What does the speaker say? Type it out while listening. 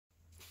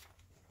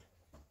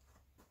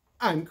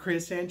I'm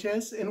Chris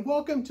Sanchez, and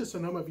welcome to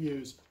Sonoma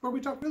Views, where we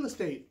talk real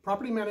estate,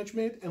 property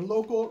management, and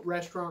local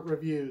restaurant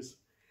reviews.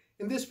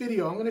 In this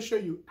video, I'm going to show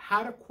you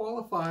how to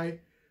qualify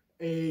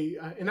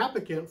an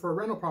applicant for a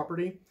rental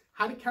property,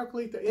 how to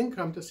calculate the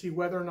income to see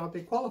whether or not they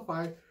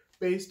qualify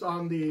based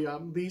on the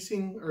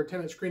leasing or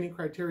tenant screening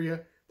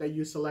criteria that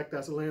you select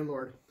as a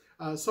landlord.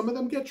 Some of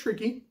them get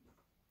tricky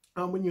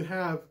when you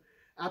have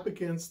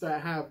applicants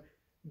that have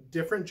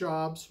different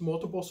jobs,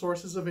 multiple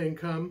sources of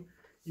income.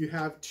 You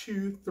have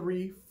 2,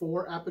 3,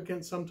 4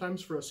 applicants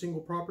sometimes for a single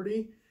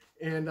property,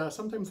 and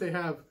sometimes they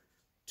have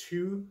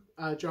 2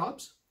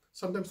 jobs.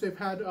 Sometimes they've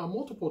had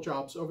multiple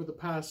jobs over the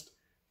past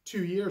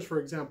 2 years, for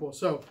example.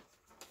 So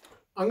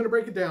I'm going to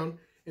break it down,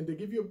 and to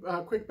give you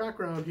a quick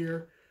background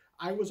here,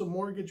 I was a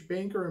mortgage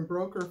banker and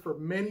broker for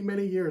many,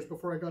 many years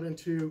before I got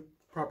into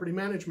property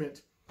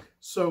management.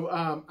 So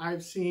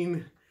I've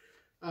seen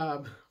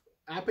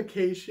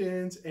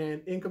applications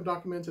and income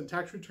documents and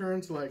tax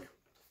returns like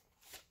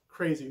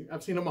crazy.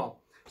 I've seen them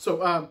all.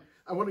 So I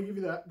want to give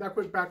you that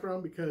quick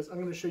background because I'm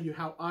going to show you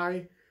how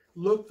I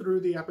look through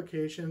the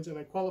applications and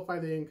I qualify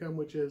the income,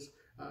 which is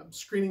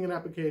screening an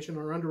application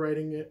or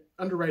underwriting it,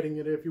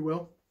 if you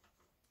will.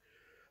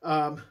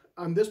 On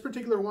this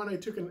particular one, I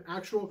took an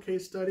actual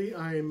case study.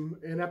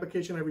 An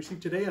application I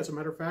received today, as a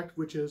matter of fact,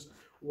 which is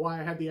why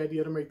I had the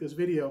idea to make this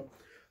video.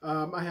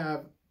 I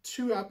have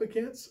 2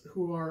 applicants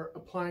who are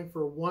applying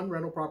for 1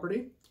 rental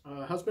property,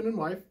 husband and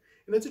wife,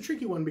 and it's a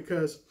tricky one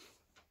because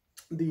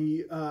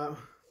the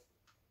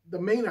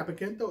main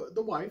applicant,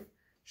 the wife,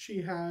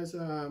 she has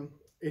a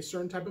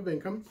certain type of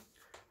income,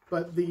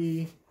 but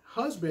the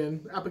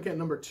husband, applicant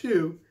number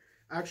 2,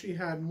 actually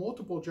had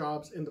multiple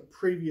jobs in the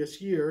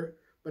previous year,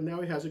 but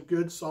now he has a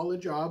good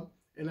solid job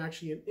and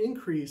actually an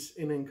increase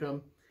in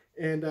income,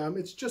 and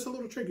it's just a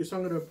little tricky. So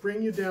I'm going to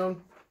bring you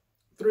down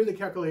through the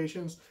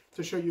calculations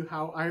to show you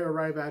how I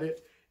arrive at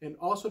it, and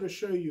also to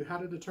show you how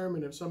to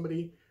determine if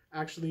somebody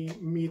actually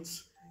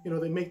meets,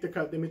 they make the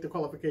cut, they meet the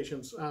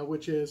qualifications,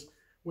 which is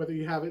whether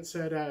you have it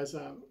set as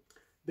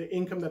the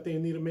income that they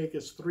need to make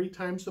is 3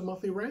 times the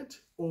monthly rent,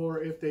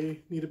 or if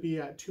they need to be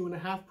at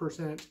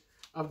 2.5%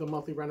 of the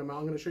monthly rent amount.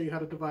 I'm going to show you how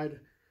to divide,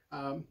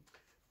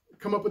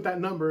 come up with that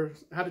number,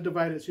 how to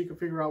divide it so you can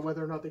figure out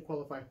whether or not they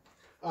qualify.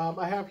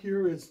 I have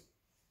here is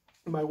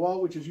my wall,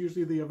 which is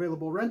usually the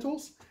available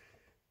rentals.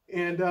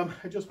 And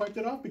I just wiped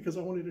it off because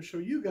I wanted to show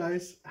you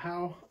guys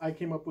how I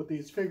came up with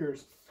these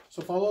figures.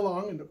 So follow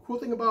along. And the cool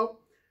thing about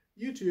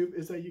YouTube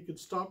is that you can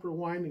stop,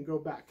 rewind, and go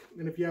back.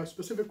 And if you have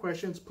specific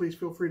questions, please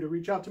feel free to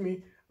reach out to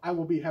me. I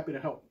will be happy to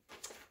help.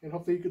 And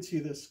hopefully you can see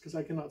this because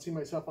I cannot see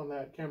myself on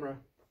that camera.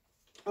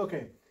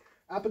 Okay,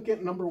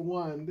 applicant number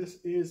 1, this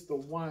is the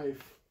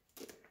wife.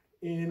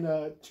 In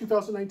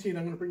 2019,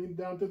 I'm going to bring you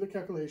down to the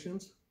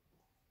calculations.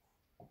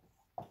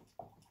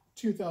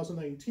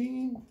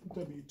 2019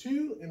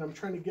 W2, and I'm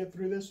trying to get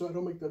through this so I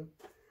don't make the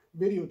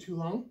video too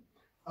long.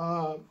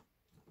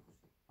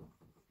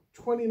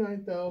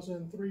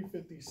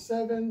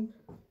 $29,357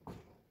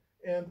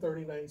 and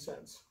 39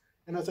 cents.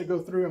 And as I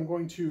go through, I'm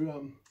going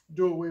to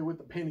do away with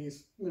the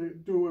pennies,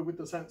 do away with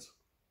the cents.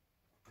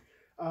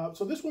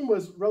 So this one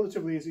was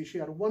relatively easy. She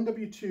had a 1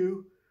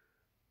 W2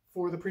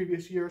 for the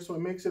previous year, so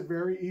it makes it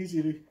very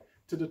easy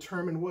to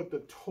determine what the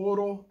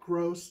total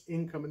gross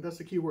income, and that's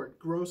the key word,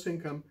 gross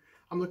income.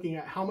 I'm looking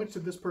at how much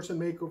did this person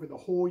make over the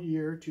whole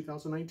year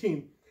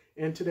 2019.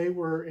 And today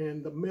we're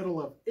in the middle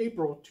of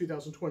April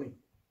 2020.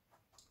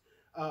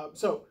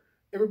 So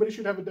everybody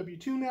should have a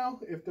W-2 now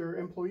if they're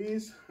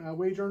employees,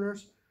 wage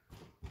earners,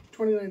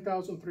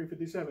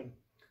 $29,357.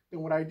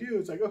 Then what I do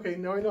is like, okay,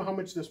 now I know how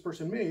much this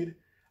person made.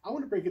 I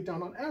want to break it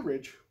down on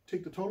average.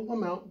 Take the total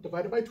amount,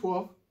 divide it by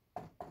 12.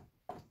 You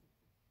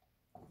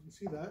can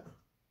see that.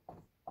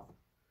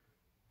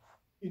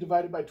 You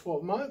divide it by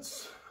 12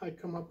 months, I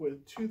come up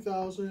with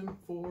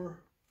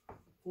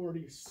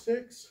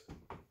 $2,446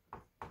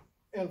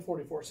 and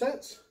 44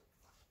 cents.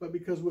 But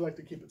because we like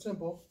to keep it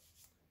simple,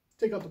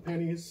 take out the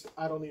pennies.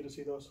 I don't need to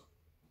see those.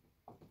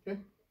 Okay,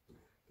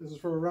 this is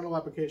for a rental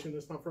application.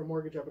 It's not for a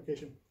mortgage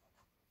application.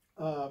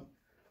 All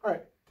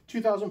right,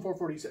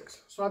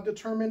 $2,446. So I've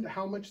determined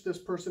how much this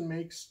person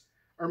makes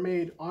or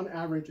made on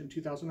average in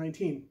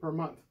 2019 per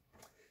month.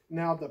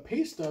 Now the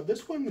pay stub,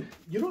 this one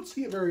you don't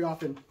see it very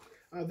often.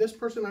 This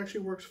person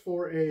actually works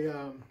for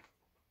a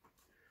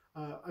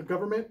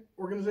government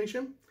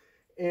organization,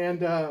 and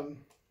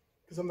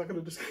because I'm not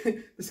going to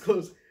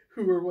disclose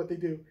who or what they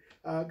do,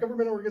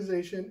 government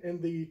organization, and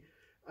the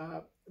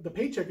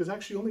paycheck is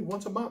actually only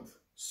once a month.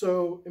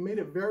 So it made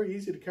it very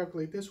easy to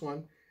calculate this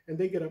one, and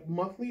they get a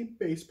monthly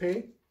base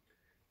pay.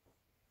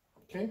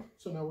 Okay,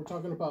 so now we're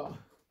talking about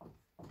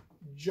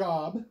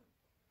job,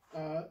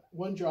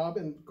 1 job,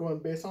 and going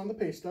based on the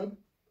pay stub.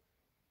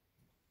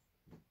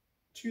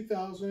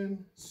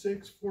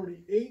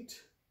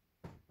 $2,648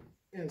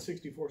 and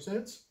 64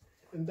 cents,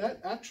 and that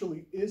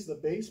actually is the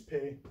base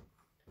pay.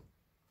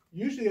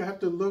 Usually I have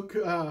to look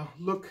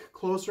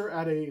closer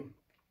at a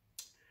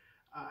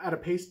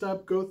pay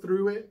stub, go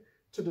through it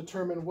to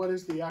determine what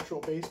is the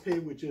actual base pay,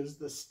 which is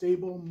the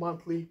stable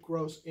monthly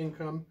gross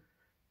income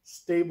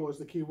Stable is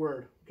the key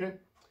word, okay?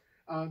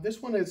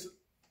 This one is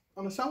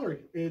on a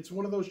salary. It's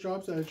one of those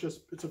jobs that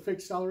it's a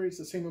fixed salary. It's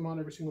the same amount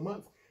every single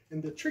month.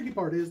 And the tricky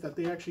part is that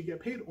they actually get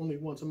paid only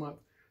once a month.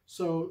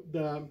 So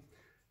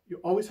you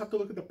always have to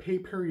look at the pay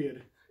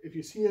period. If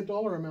you see a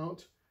dollar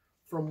amount,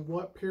 from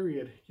what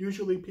period?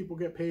 Usually people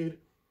get paid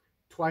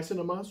twice in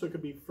a month, so it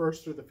could be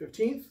 1st through the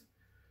 15th.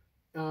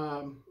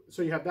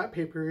 So you have that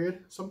pay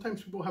period.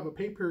 Sometimes people have a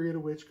pay period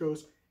which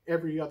goes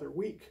every other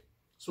week.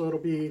 So it'll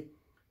be,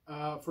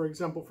 for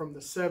example, from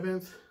the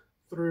 7th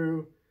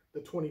through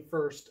the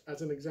 21st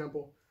as an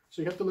example.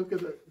 So you have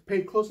to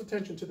pay close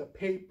attention to the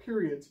pay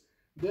periods.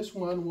 This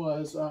one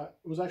was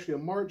actually a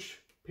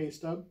March pay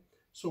stub.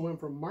 So it went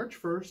from March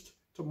 1st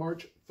to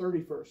March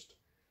 31st.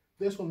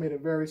 This one made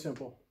it very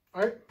simple.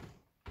 All right,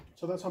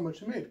 so that's how much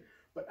they made.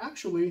 But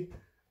actually,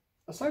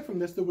 aside from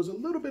this, there was a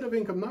little bit of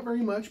income, not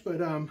very much, but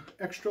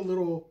extra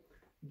little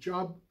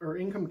job or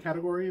income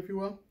category, if you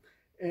will.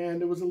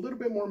 And it was a little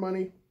bit more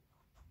money,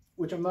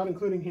 which I'm not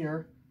including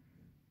here.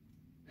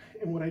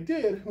 And what I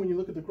did, when you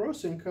look at the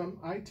gross income,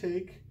 I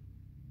take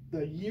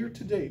the year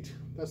to date.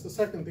 That's the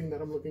second thing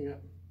that I'm looking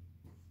at.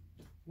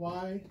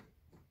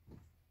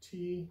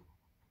 YTD,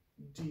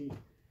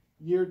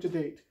 year to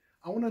date.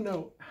 I want to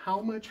know how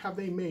much have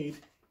they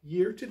made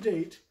year to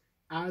date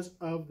as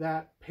of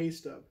that pay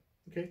stub.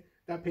 Okay,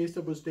 that pay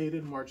stub was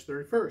dated March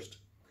 31st.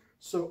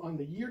 So on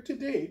the year to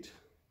date,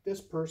 this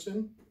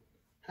person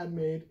had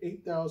made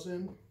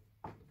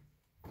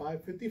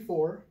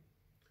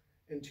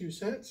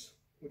 $8,554.02,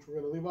 which we're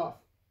going to leave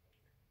off,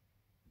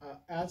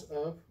 as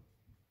of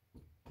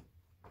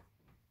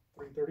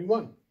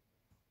 3/31.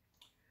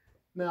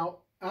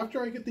 Now,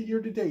 after I get the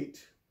year to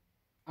date,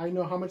 I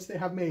know how much they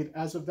have made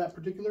as of that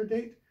particular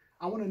date.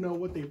 I want to know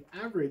what they've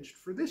averaged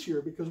for this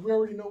year, because we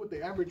already know what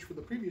they averaged for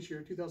the previous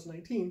year,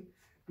 2019.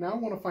 Now I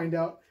want to find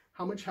out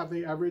how much have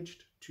they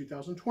averaged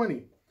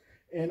 2020.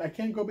 And I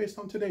can't go based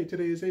on today.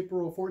 Today is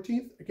April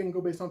 14th. I can't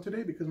go based on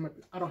today because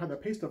I don't have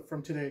that pay stub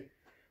from today.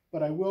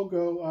 But I will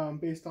go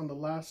based on the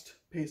last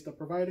pay stub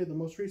provided, the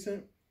most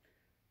recent,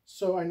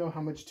 so I know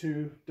how much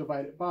to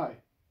divide it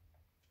by.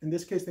 In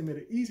this case, they made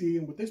it easy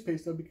and with this pay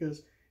stub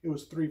because it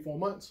was 3 full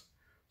months.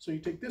 So you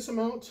take this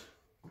amount,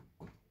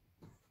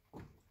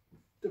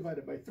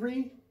 divided by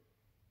 3,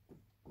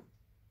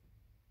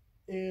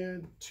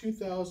 and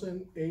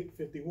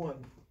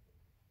 2,851.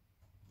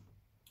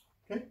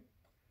 Okay.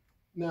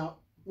 Now,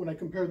 when I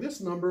compare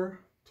this number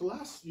to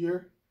last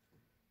year,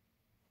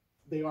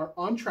 they are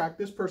on track.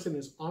 This person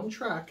is on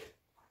track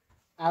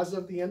as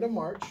of the end of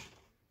March,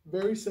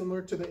 very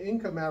similar to the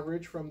income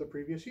average from the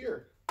previous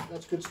year.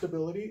 That's good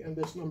stability, and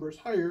this number is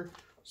higher.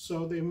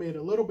 So they made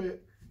a little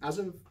bit as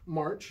of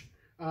March.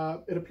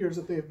 It appears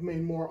that they've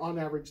made more on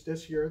average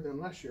this year than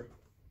last year.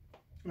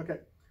 Okay,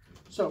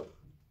 so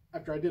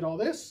after I did all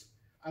this,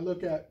 I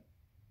look at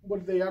what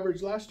did they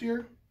average last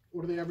year,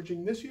 what are they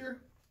averaging this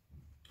year,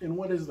 and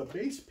what is the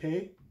base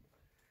pay.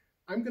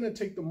 I'm going to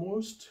take the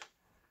most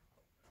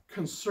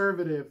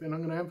conservative, and I'm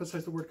going to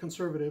emphasize the word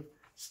conservative,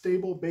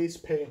 stable base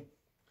pay,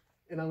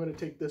 and I'm going to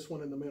take this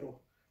one in the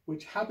middle,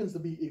 which happens to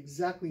be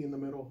exactly in the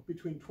middle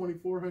between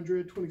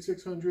 2,400,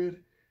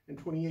 2,600, and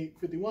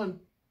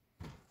 2,851.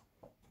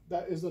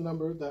 That is the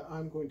number that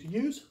I'm going to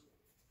use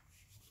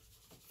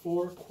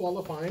for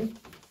qualifying,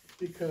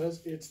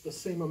 because it's the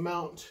same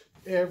amount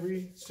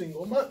every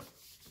single month.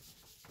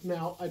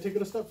 Now, I take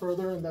it a step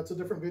further, and that's a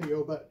different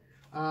video, but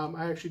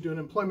I actually do an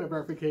employment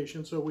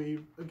verification. So we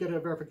get a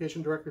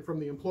verification directly from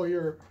the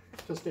employer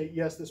to state,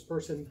 yes, this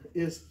person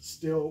is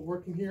still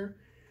working here.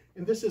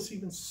 And this is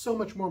even so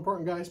much more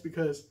important, guys,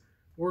 because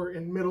we're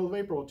in middle of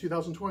April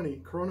 2020,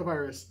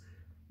 coronavirus,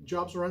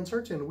 jobs are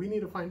uncertain. We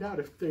need to find out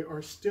if they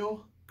are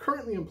still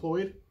currently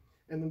employed.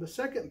 And then the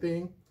second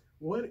thing,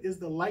 what is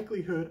the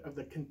likelihood of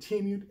the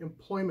continued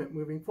employment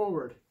moving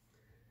forward?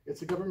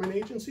 It's a government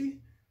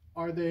agency.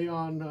 Are they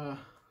on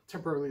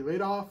temporarily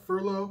laid off,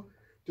 furlough?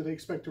 Do they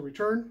expect to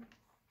return?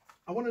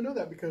 I want to know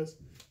that because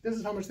this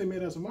is how much they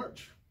made as of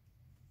March.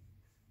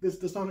 This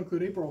does not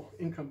include April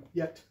income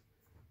yet.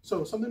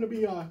 So something to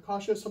be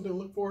cautious, something to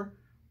look for.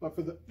 But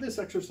for this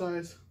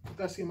exercise,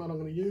 that's the amount I'm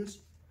going to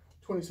use.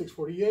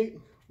 2648.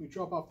 We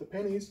drop off the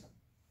pennies.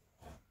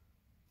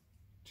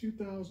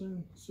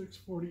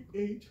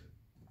 2,648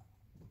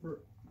 for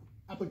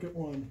applicant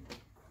 1.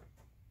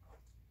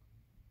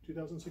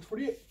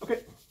 2,648.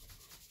 Okay.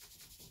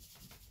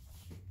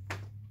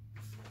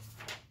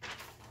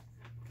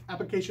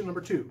 Application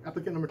number 2.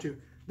 Applicant number 2.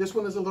 This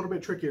one is a little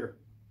bit trickier.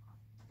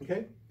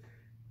 Okay.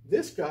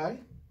 This guy,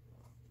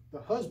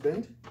 the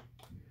husband,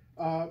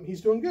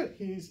 he's doing good.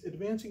 He's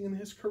advancing in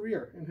his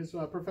career, in his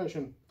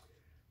profession.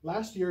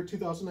 Last year,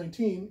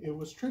 2019, it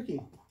was tricky.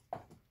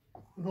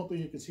 And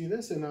hopefully you can see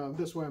this, and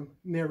this way I'm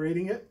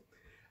narrating it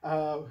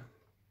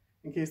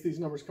in case these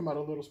numbers come out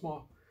a little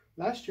small.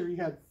 Last year, he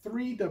had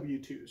 3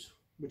 W-2s,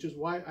 which is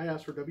why I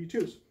asked for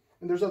W-2s.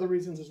 And there's other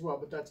reasons as well,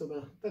 but that's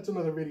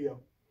another video.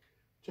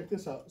 Check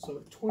this out.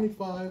 So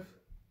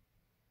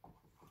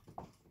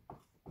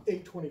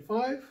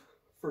 25,825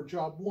 for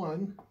job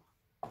 1,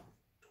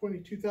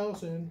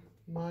 22,000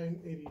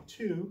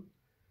 $5,982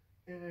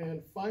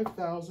 and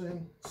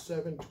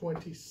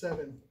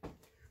 $5,727.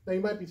 Now you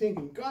might be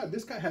thinking, God,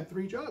 this guy had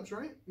 3 jobs,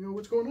 right? You know,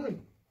 what's going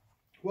on?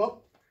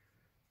 Well,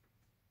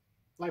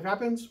 life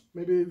happens.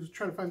 Maybe he was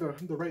trying to find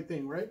the right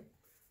thing, right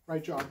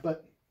job.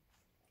 But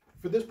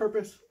for this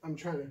purpose, I'm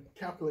trying to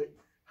calculate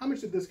how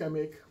much did this guy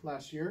make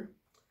last year,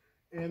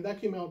 and that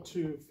came out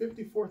to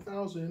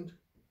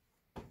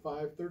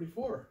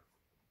 $54,534.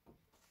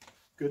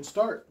 Good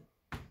start.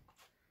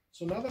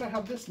 So now that I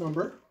have this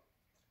number,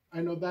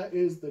 I know that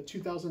is the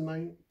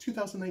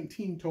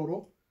 2019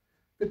 total,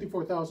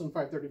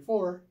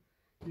 $54,534.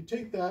 You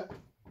take that,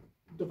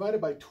 divide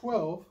it by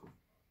 12,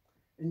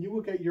 and you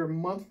will get your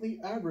monthly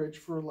average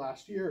for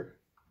last year.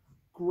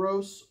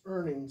 Gross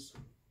earnings.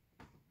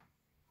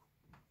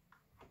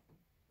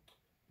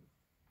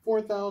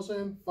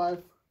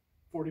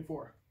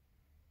 $4,544.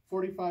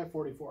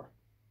 $45.44.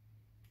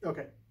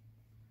 Okay.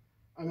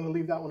 I'm going to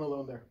leave that one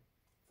alone there.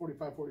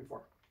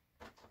 $45.44.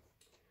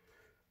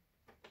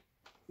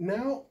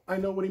 Now I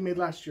know what he made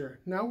last year.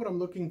 Now what I'm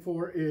looking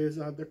for is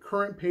the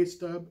current pay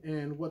stub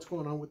and what's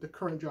going on with the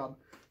current job.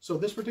 So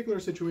this particular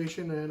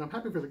situation, and I'm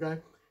happy for the guy,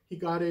 he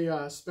got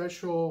a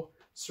special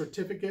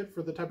certificate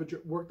for the type of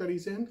work that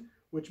he's in,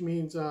 which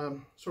means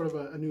sort of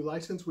a new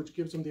license, which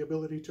gives him the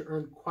ability to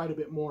earn quite a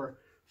bit more.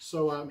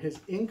 So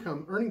his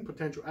earning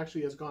potential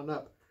actually has gone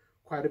up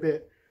quite a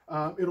bit.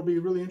 It'll be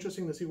really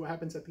interesting to see what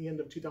happens at the end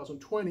of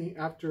 2020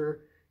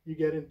 after you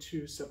get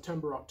into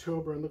September,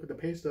 October, and look at the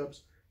pay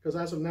stubs. Because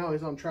as of now,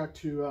 he's on track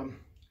to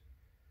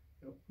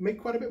make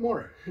quite a bit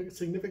more,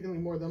 significantly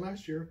more than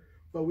last year.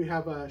 But we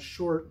have a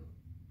short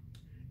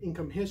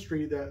income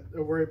history that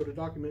we're able to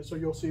document, so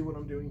you'll see what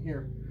I'm doing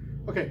here.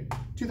 Okay,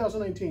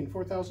 2019,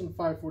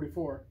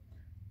 $4,544.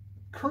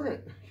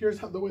 Current, here's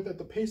the way that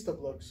the pay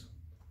stub looks.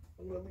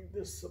 I'm going to leave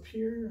this up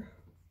here.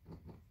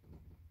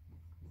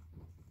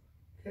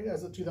 Okay,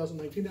 as a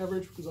 2019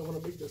 average, because I want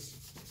to make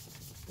this,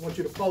 I want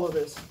you to follow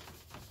this.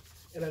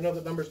 And I know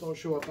the numbers don't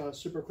show up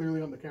super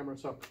clearly on the camera,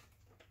 so.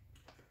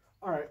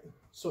 All right,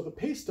 so the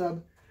pay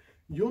stub,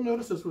 you'll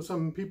notice this with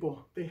some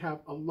people, they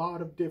have a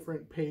lot of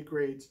different pay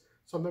grades.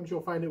 Sometimes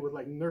you'll find it with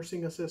like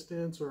nursing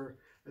assistants or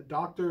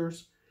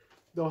doctors.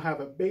 They'll have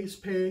a base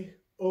pay,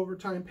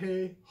 overtime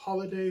pay,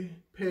 holiday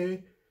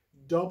pay,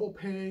 double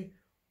pay,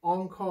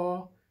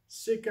 on-call,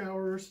 sick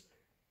hours,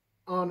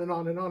 on and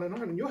on and on and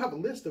on. And you'll have a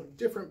list of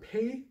different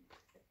pay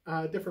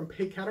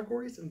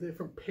categories and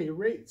different pay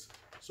rates.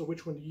 So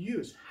which one do you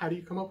use? How do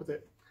you come up with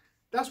it?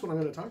 That's what I'm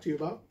going to talk to you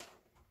about.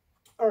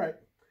 All right.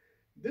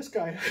 This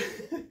guy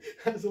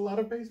has a lot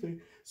of base pay.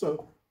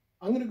 So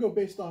I'm going to go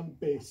based on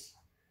base.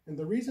 And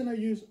the reason I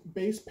use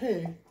base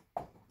pay,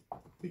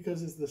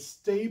 because it's the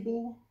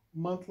stable,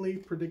 monthly,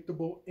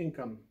 predictable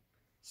income.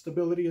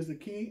 Stability is the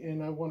key,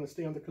 and I want to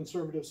stay on the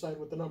conservative side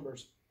with the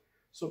numbers.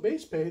 So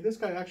base pay, this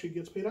guy actually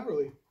gets paid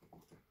hourly.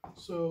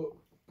 So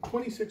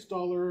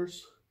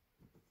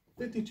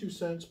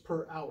 $26.52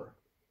 per hour.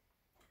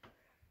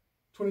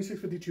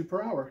 $26.52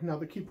 per hour. Now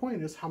the key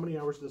point is, how many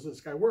hours does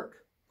this guy work?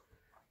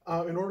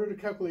 In order to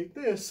calculate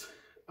this,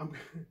 I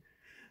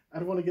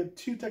don't want to get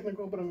too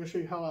technical, but I'm going to show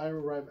you how I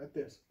arrive at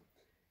this.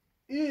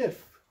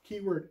 If,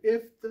 keyword,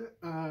 if the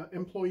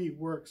employee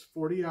works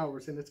 40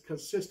 hours and it's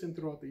consistent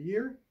throughout the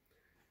year,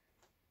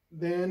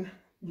 then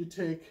you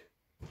take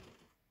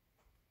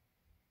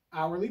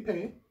hourly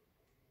pay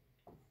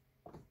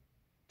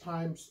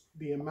times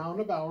the amount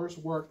of hours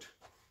worked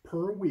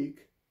per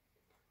week,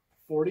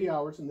 40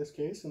 hours in this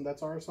case, and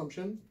that's our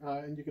assumption,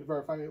 and you can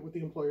verify it with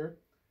the employer,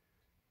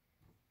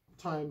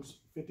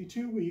 times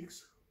 52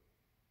 weeks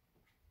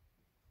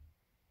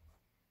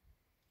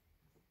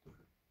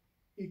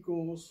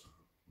equals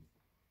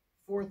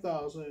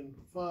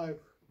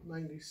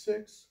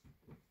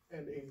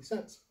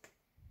 $4,596.80.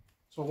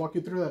 So I'll walk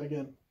you through that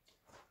again.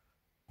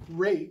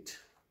 Rate,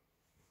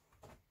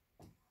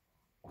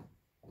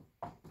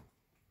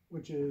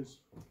 which is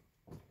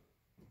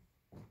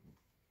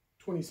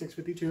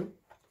 $26.52.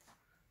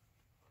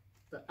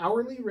 The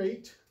hourly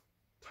rate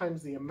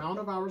times the amount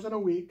of hours in a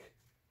week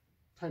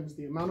times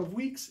the amount of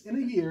weeks in a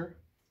year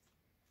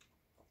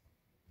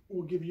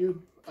will give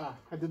you,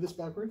 I did this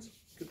backwards,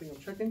 good thing I'm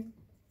checking.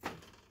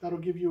 That'll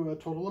give you a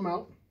total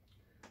amount.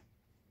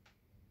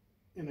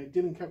 And I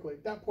didn't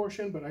calculate that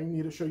portion, but I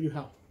need to show you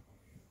how.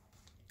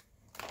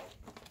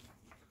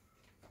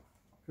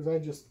 Because I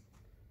just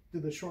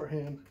did the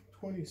shorthand,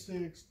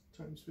 26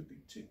 times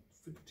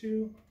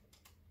 52.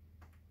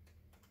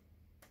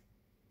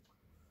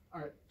 All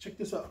right, check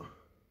this out.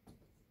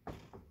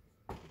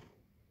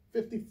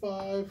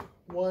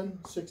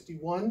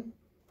 55,161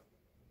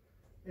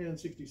 and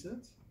 60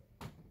 cents.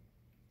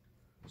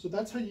 So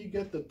that's how you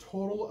get the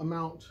total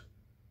amount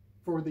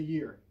for the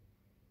year.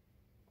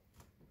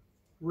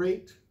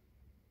 Rate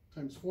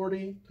times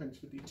 40 times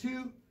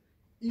 52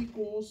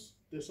 equals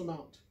this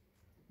amount.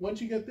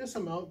 Once you get this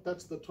amount,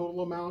 that's the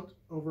total amount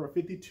over a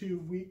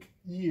 52-week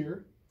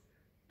year.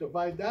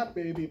 Divide that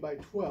baby by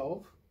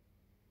 12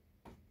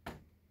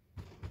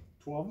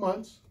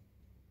 months.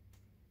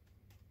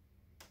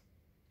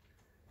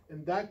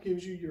 And that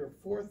gives you your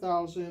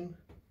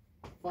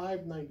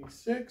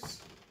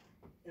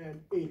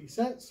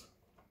 $4,596.80.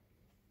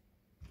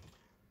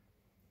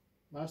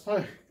 Last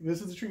time,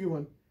 this is a tricky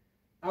one.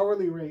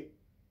 Hourly rate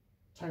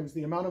times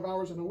the amount of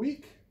hours in a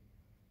week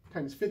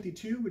times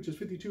 52, which is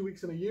 52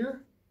 weeks in a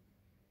year,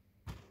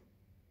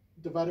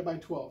 divided by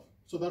 12.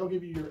 So that'll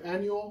give you your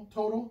annual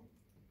total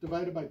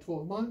divided by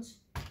 12 months.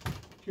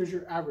 Here's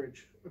your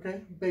average,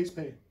 okay? Base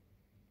pay,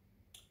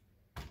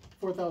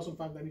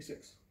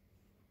 $4,596.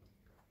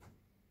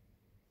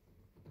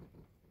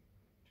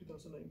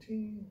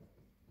 2019,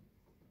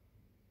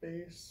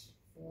 base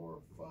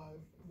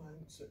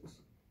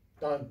 4,596.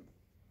 Done.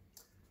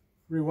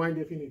 Rewind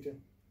if you need to.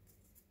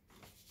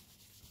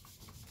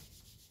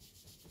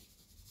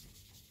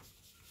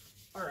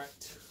 All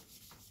right.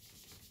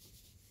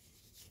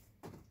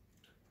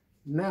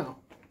 Now,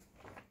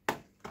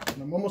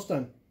 and I'm almost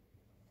done.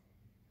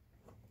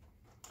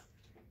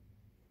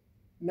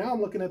 Now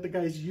I'm looking at the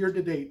guy's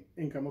year-to-date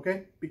income,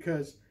 okay?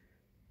 Because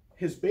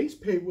his base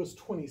pay was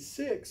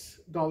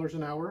 $26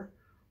 an hour,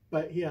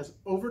 but he has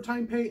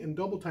overtime pay and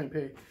double time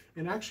pay.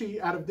 And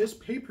actually, out of this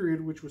pay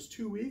period, which was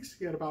 2 weeks,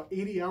 he had about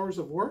 80 hours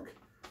of work,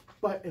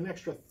 but an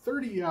extra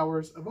 30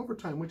 hours of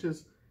overtime, which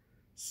is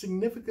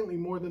significantly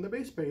more than the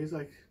base pay. He's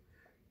like,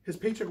 his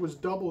paycheck was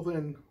double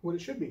than what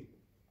it should be.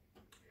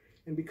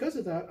 And because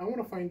of that, I want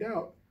to find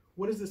out,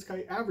 what is this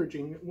guy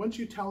averaging? Once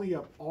you tally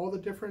up all the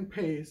different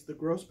pays, the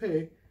gross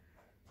pay,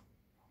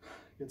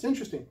 it's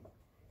interesting.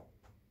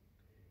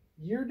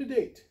 Year to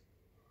date,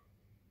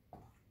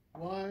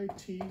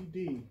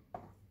 YTD,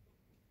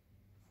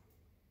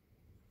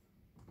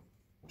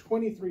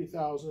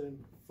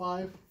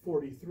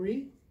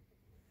 $23,543.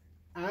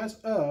 As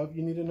of,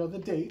 you need to know the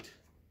date,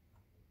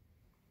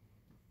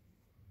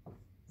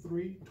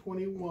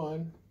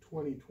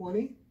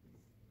 3/21/2020.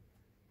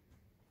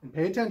 And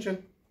pay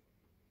attention.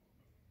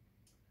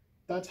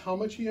 That's how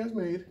much he has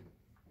made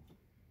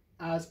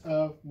as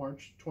of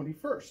March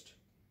 21st.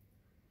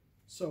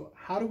 So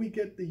how do we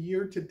get the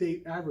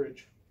year-to-date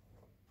average?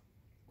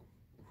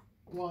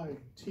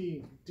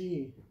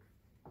 YTD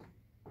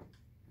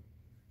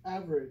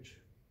average,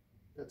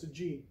 that's a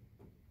G.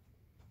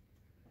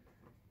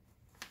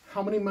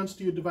 How many months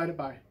do you divide it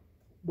by?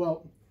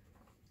 Well,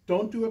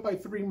 don't do it by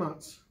 3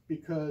 months,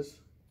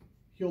 because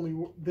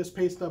this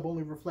pay stub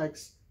only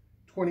reflects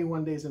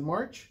 21 days in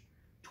March.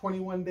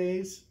 21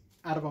 days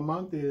out of a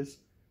month is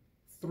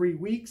 3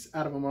 weeks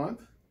out of a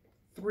month.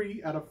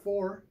 3 out of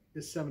 4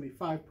 is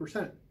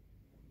 75%.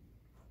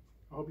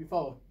 I hope you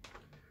follow.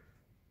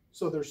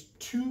 So there's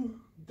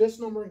this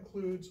number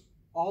includes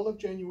all of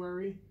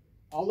January,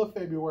 all of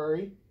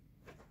February,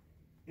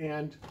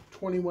 and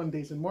 21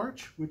 days in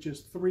March, which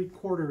is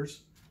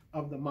 3/4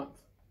 of the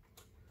month.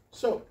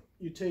 So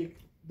you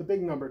take the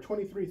big number,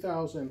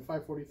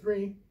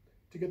 23,543,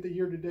 to get the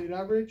year-to-date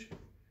average,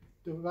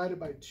 divided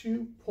by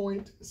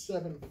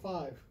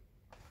 2.75.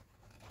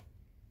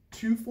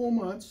 2 full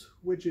months,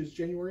 which is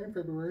January and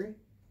February,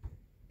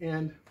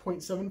 and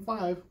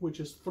 0.75, which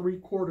is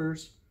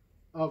 3/4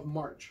 of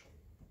March.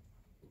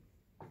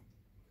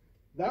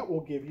 That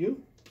will give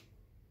you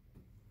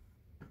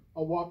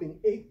a whopping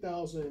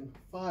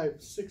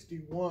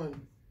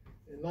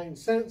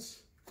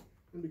 $8,561.09.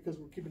 And because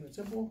we're keeping it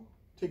simple,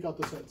 take out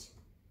the cents.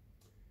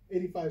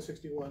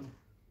 85.61.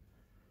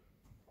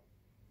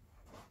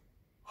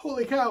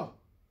 Holy cow.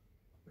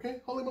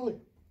 Okay, holy moly.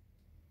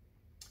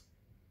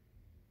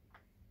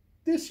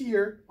 This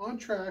year, on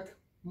track,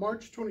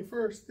 March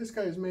 21st, this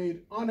guy has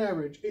made, on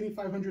average,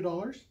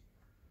 $8,500.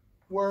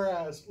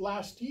 Whereas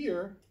last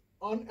year,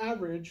 on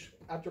average,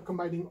 after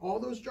combining all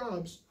those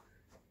jobs,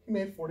 he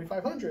made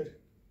 $4,500.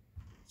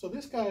 So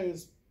this guy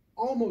is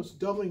almost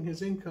doubling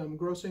his income,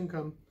 gross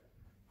income,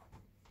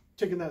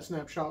 taking that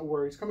snapshot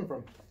where he's coming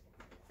from.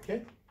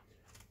 Okay,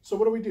 so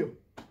what do we do?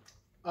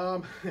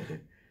 I'll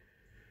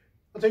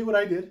tell you what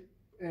I did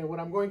and what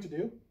I'm going to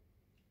do.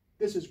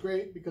 This is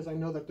great because I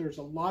know that there's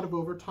a lot of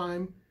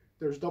overtime.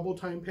 There's double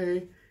time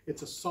pay.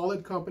 It's a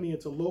solid company.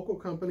 It's a local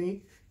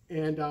company.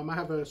 And I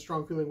have a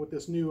strong feeling with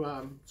this new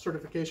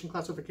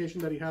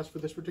classification that he has for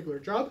this particular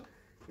job.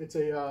 It's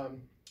a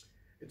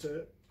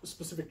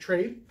specific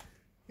trade.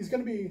 He's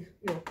going to be,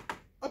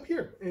 up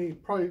here, and he's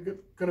probably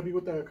going to be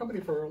with the company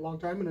for a long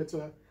time. And it's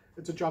a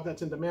job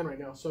that's in demand right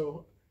now.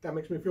 So that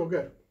makes me feel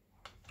good.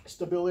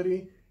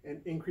 Stability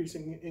and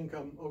increasing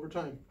income over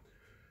time.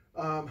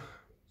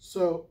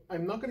 So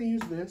I'm not going to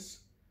use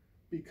this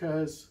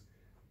because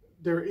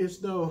there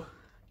is no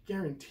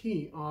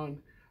guarantee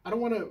on. I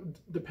don't want to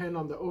depend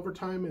on the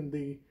overtime and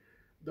the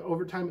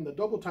overtime and the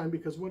double time,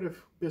 because what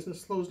if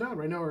business slows down?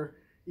 Right now our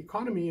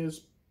economy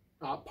is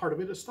part of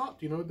it is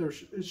stopped.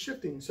 There's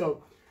shifting.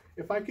 So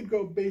if I could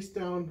go based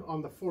down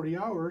on the 40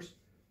 hours,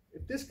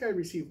 if this guy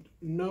received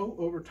no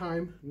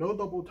overtime, no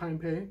double time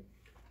pay,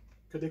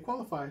 could they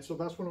qualify? So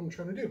that's what I'm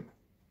trying to do.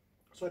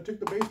 So I took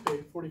the base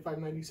pay,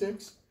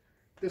 $45.96.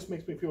 This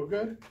makes me feel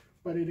good,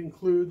 but it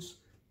includes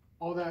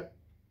all that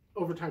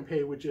overtime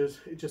pay, which is,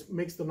 it just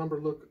makes the number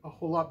look a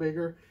whole lot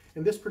bigger.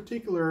 And this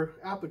particular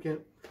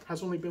applicant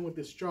has only been with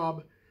this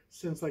job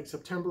since like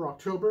September,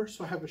 October.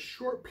 So I have a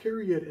short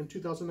period in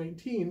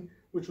 2019,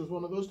 which was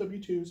one of those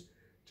W-2s,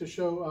 to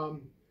show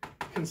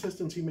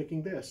consistency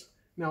making this.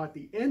 Now at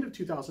the end of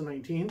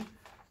 2019,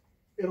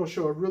 it'll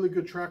show a really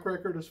good track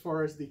record as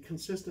far as the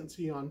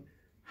consistency on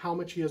how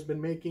much he has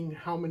been making,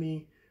 how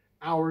many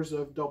hours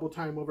of double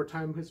time,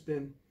 overtime has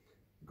been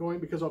going,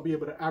 because I'll be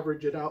able to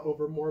average it out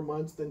over more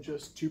months than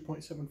just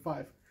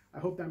 2.75. I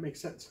hope that makes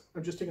sense.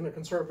 I'm just taking a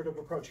conservative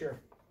approach here.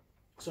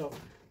 So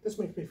this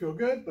makes me feel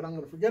good, but I'm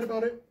going to forget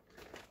about it.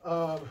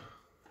 I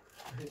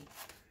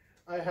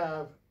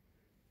have,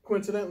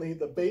 coincidentally,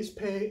 the base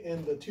pay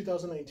and the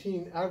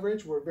 2019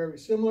 average were very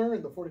similar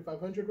in the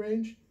 4,500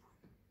 range.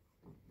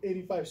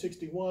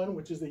 8561,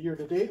 which is the year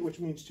to date, which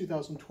means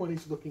 2020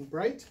 is looking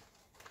bright.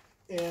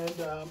 And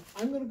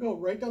I'm going to go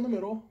right down the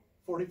middle,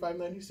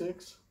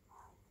 4596,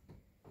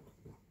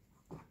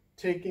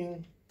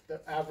 taking the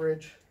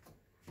average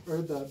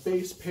or the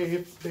base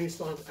pay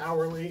based on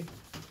hourly,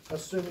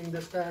 assuming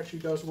this guy actually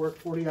does work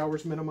 40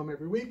 hours minimum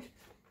every week.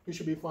 He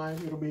should be fine.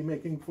 It'll be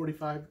making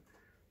 45,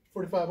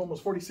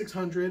 almost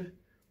 4,600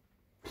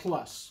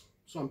 plus.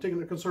 So I'm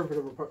taking a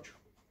conservative approach.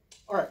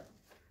 All right.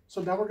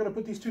 So now we're going to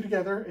put these two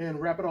together and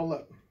wrap it all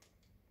up.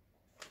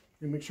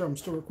 Let me make sure I'm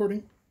still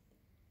recording.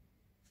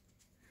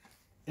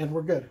 And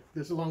we're good.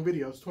 This is a long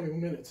video. It's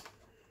 21 minutes.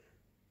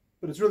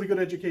 But it's really good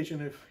education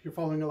if you're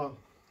following along.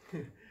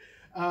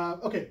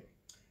 Okay.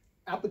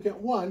 Applicant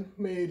 1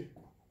 made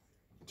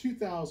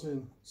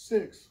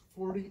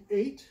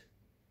 $2,648.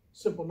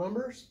 Simple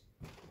numbers.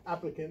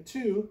 Applicant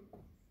 2,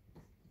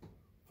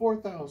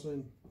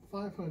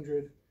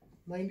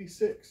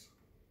 $4,596.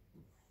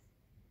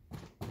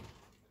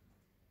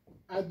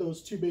 Add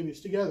those two babies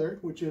together,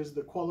 which is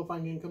the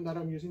qualifying income that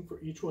I'm using for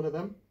each one of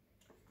them.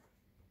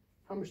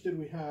 How much did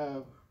we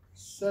have?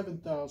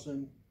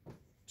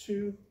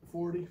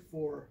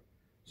 $7,244.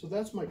 So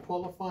that's my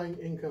qualifying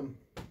income.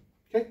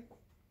 Okay.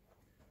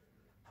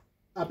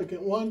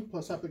 Applicant 1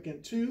 plus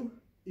applicant 2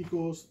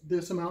 equals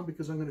this amount,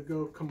 because I'm going to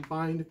go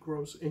combined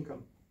gross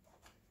income.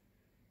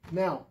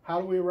 Now,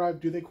 how do we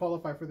arrive? Do they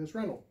qualify for this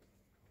rental?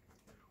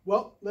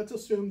 Well, let's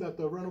assume that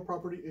the rental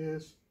property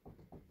is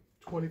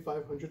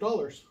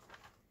 $2,500.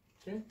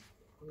 Okay, I'm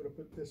going to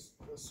put this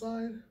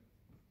aside.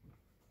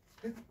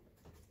 Okay.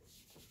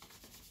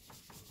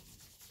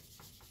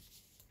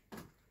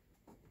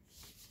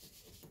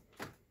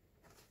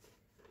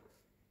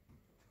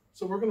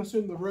 So we're going to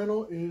assume the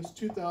rental is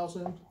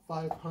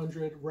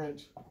 $2,500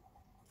 rent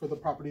for the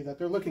property that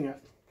they're looking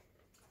at.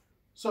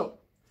 So,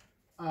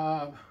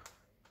 I'll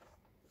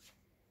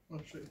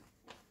show you.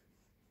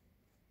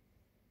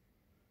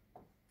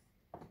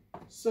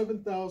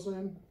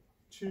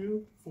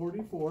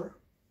 $7,244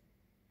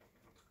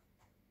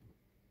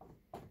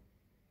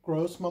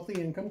 gross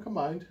monthly income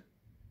combined,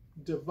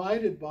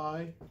 divided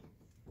by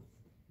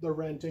the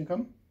rent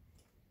income,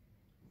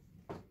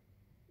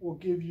 will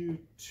give you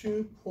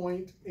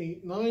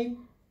 2.89.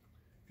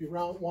 If you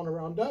want to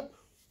round up,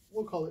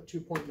 we'll call it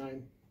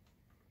 2.9.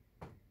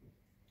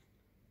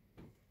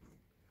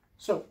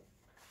 So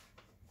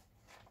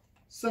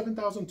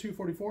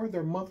 $7,244,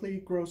 their monthly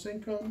gross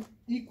income,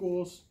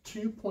 equals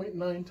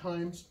 2.9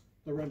 times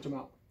the rent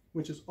amount,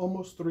 which is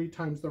almost 3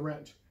 times the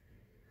rent.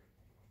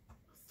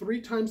 3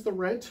 times the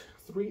rent,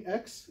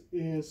 3x,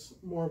 is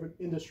more of an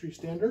industry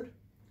standard.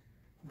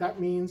 That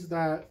means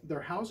that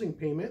their housing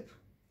payment,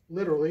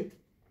 literally,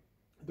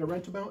 the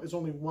rent amount is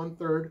only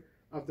 1/3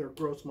 of their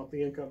gross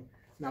monthly income.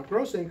 Now,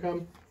 gross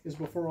income is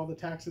before all the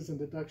taxes and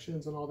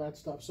deductions and all that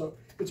stuff. So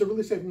it's a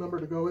really safe number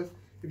to go with.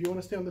 If you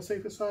want to stay on the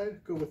safest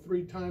side, go with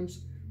 3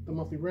 times the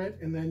monthly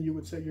rent, and then you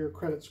would set your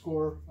credit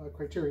score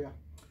criteria.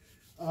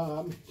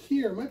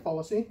 Here, my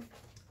policy,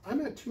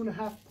 I'm at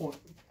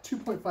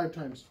 2.5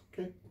 times,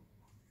 okay?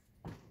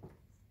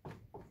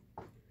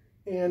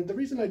 And the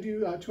reason I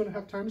do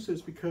 2.5 times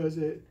is because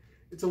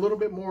it's a little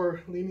bit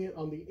more lenient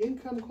on the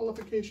income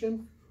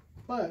qualification,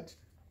 but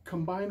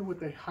combined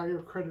with a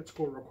higher credit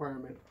score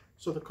requirement.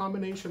 So the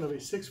combination of a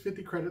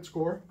 650 credit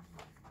score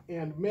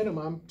and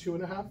minimum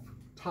 2.5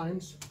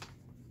 times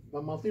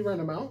the monthly rent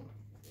amount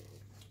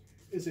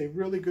is a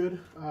really good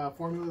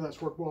formula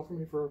that's worked well for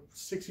me for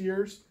 6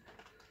 years.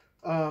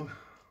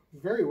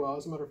 Very well,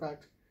 as a matter of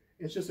fact.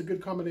 It's just a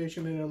good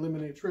combination and it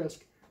eliminates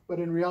risk. But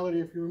in reality,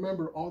 if you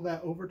remember all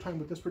that overtime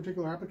with this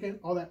particular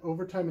applicant, all that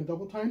overtime and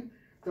double time,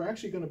 they're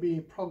actually going to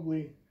be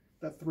probably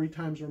that 3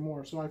 times or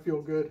more. So I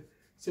feel good,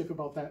 safe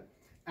about that.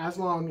 As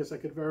long as I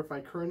could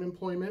verify current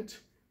employment,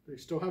 they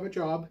still have a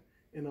job,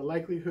 and a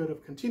likelihood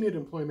of continued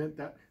employment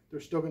that they're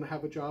still going to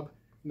have a job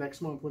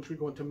next month once we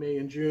go into May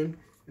and June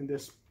and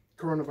this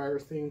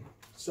coronavirus thing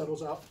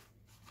settles out.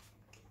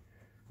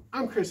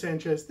 I'm Chris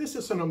Sanchez. This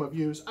is Sonoma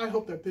Views. I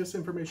hope that this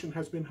information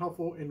has been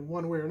helpful in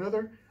one way or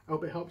another. I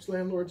hope it helps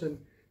landlords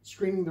in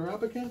screening their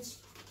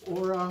applicants,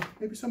 or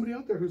maybe somebody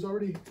out there who's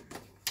already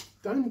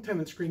done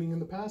tenant screening in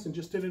the past and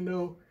just didn't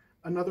know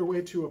another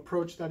way to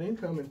approach that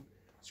income, and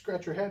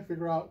scratch your head,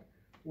 figure out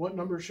what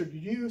numbers should you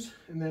use,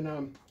 and then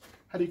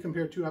how do you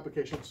compare 2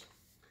 applications.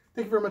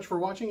 Thank you very much for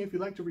watching. If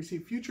you'd like to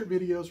receive future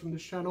videos from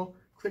this channel,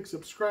 click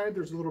subscribe.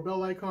 There's a little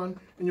bell icon,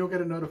 and you'll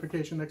get a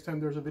notification next time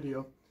there's a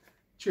video.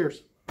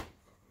 Cheers.